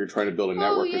anywhere where you're trying to build a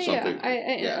network or something.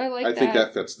 Yeah. I like that. I think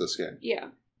that fits this game. Yeah.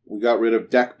 We got rid of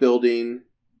deck building.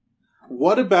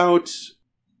 What about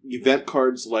event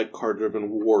cards like card-driven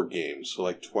war games, so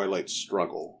like Twilight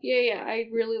Struggle? Yeah, I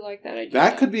really like that idea.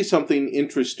 That could be something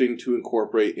interesting to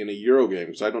incorporate in a Eurogame,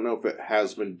 because I don't know if it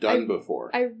has been done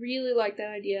before. I really like that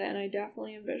idea, and I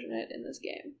definitely envision it in this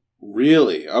game.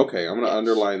 Really? Okay, I'm going to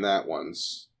underline that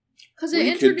once. Because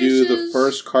we could do the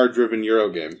first card-driven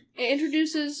Eurogame. It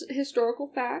introduces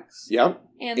historical facts. Yep.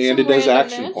 And it does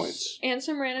action points. And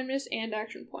some randomness and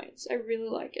action points. I really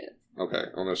like it. Okay,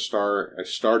 I'm going to start. I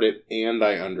started and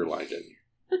I underlined it.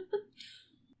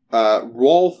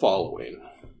 Role following.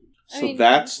 So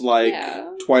that's like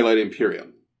Twilight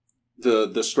Imperium.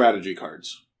 The strategy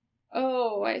cards.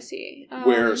 Oh, I see.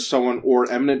 Where someone,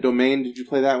 or Eminent Domain, did you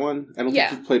play that one? I don't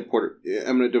think you played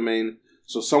Eminent Domain.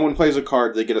 So someone plays a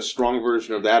card, they get a strong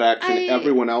version of that action,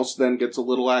 everyone else then gets a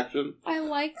little action. I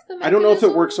like the mechanism. I don't know if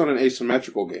it works on an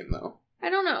asymmetrical game, though. I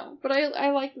don't know, but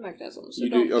I like the mechanism, so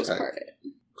don't discard it.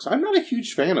 Because I'm not a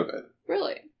huge fan of it.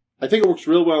 Really? I think it works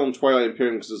real well in Twilight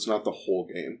Imperium because it's not the whole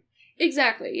game.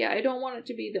 Exactly, yeah. I don't want it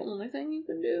to be the only thing you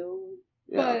can do.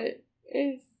 Yeah. But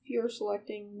if you're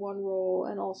selecting one role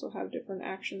and also have different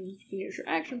actions you can use your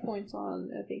action points on,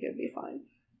 I think it'd be fine.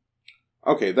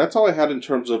 Okay, that's all I had in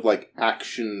terms of, like,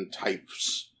 action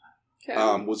types.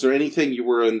 Okay. Was there anything you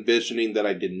were envisioning that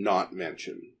I did not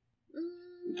mention?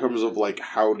 In terms of, like,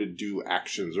 how to do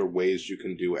actions or ways you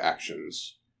can do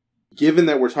actions? Given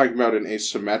that we're talking about an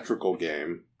asymmetrical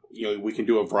game, we can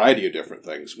do a variety of different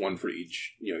things, one for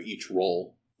each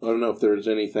role. I don't know if there's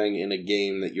anything in a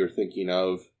game that you're thinking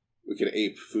of. We could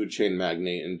ape Food Chain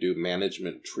Magnate and do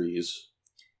management trees.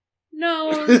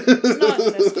 No, not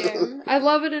in this game. I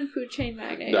love it in Food Chain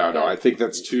Magnate. No, I think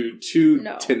that's too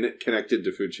connected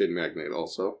to Food Chain Magnate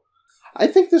also. I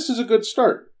think this is a good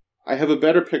start. I have a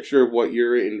better picture of what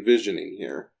you're envisioning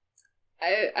here.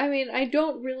 I mean, I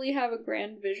don't really have a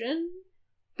grand vision,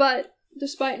 but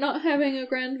despite not having a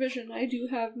grand vision, I do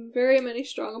have very many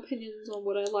strong opinions on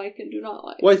what I like and do not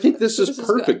like. Well, I think this is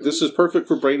perfect. This is perfect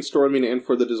for brainstorming and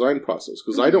for the design process,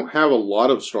 because I don't have a lot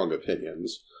of strong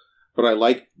opinions, but I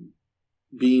like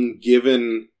being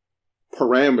given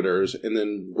parameters and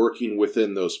then working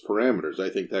within those parameters. I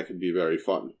think that could be very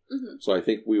fun. Mm-hmm. So I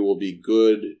think we will be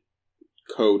good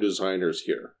co-designers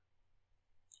here.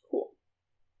 Cool.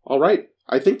 All right.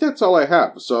 I think that's all I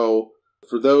have. So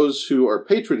for those who are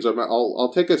patrons,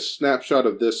 I'll take a snapshot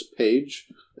of this page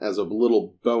as a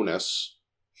little bonus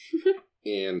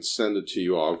and send it to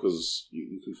you all, because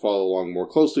you can follow along more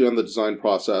closely on the design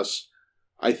process.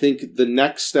 I think the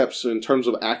next steps in terms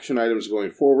of action items going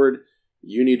forward,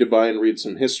 you need to buy and read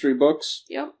some history books.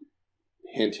 Yep.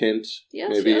 Hint, hint.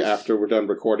 Yes, maybe after we're done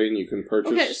recording, you can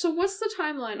purchase. Okay, so what's the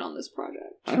timeline on this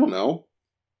project? I don't know.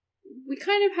 We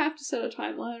kind of have to set a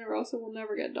timeline or else it will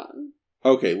never get done.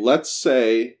 Okay, let's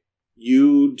say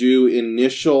you do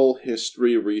initial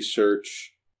history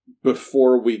research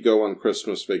before we go on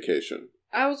Christmas vacation.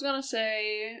 I was gonna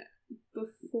say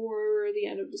before the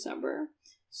end of December,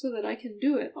 so that I can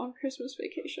do it on Christmas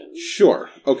vacation. Sure.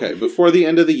 Okay, before the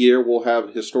end of the year, we'll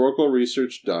have historical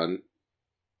research done,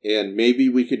 and maybe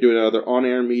we could do another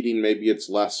on-air meeting, maybe it's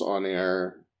less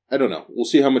on-air. I don't know. We'll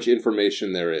see how much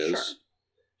information there is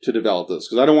to develop this,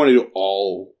 because I don't want to do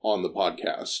all on the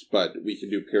podcast, but we can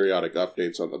do periodic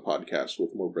updates on the podcast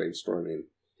with more brainstorming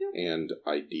and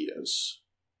ideas.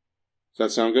 Does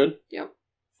that sound good? Yep.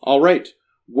 All right.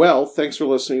 Well, thanks for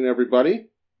listening, everybody.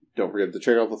 Don't forget to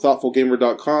check out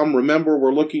thethoughtfulgamer.com. Remember,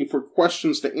 we're looking for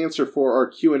questions to answer for our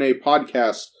Q&A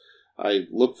podcast. I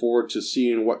look forward to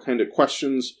seeing what kind of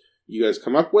questions you guys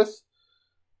come up with.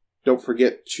 Don't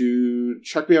forget to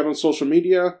check me out on social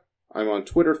media. I'm on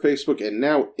Twitter, Facebook, and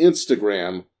now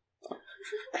Instagram.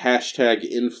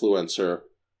 #influencer,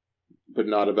 but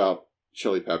not about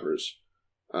chili peppers.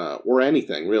 Or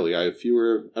anything, really.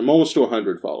 I'm almost to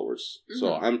 100 followers.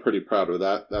 So I'm pretty proud of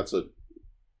that. That's a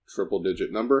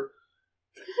triple-digit number.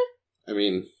 I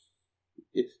mean,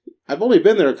 I've only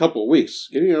been there a couple of weeks.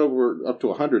 Getting up to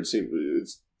 100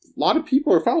 seems... a lot of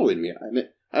people are following me.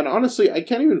 And honestly, I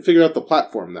can't even figure out the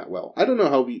platform that well. I don't know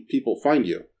how people find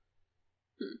you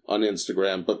on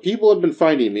Instagram, but people have been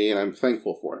finding me, and I'm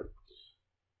thankful for it.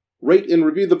 Rate and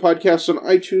review the podcast on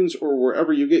iTunes or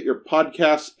wherever you get your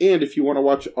podcasts. And if you want to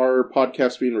watch our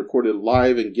podcast being recorded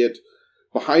live and get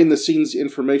behind-the-scenes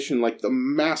information like the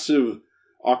massive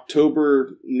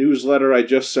October newsletter I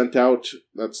just sent out,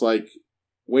 that's like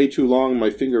way too long.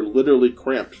 My finger literally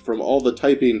cramped from all the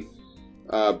typing.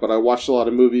 But I watched a lot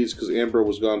of movies because Amber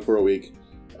was gone for a week.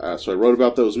 So I wrote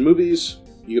about those movies.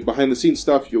 You get behind-the-scenes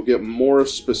stuff. You'll get more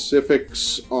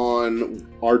specifics on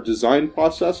our design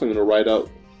process. I'm going to write out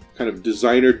kind of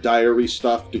designer diary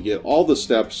stuff to get all the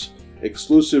steps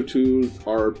exclusive to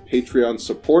our Patreon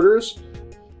supporters.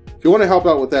 If you want to help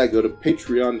out with that, go to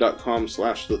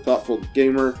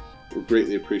patreon.com/thethoughtfulgamer. We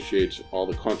greatly appreciate all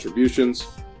the contributions.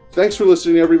 Thanks for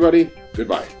listening, everybody.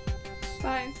 Goodbye.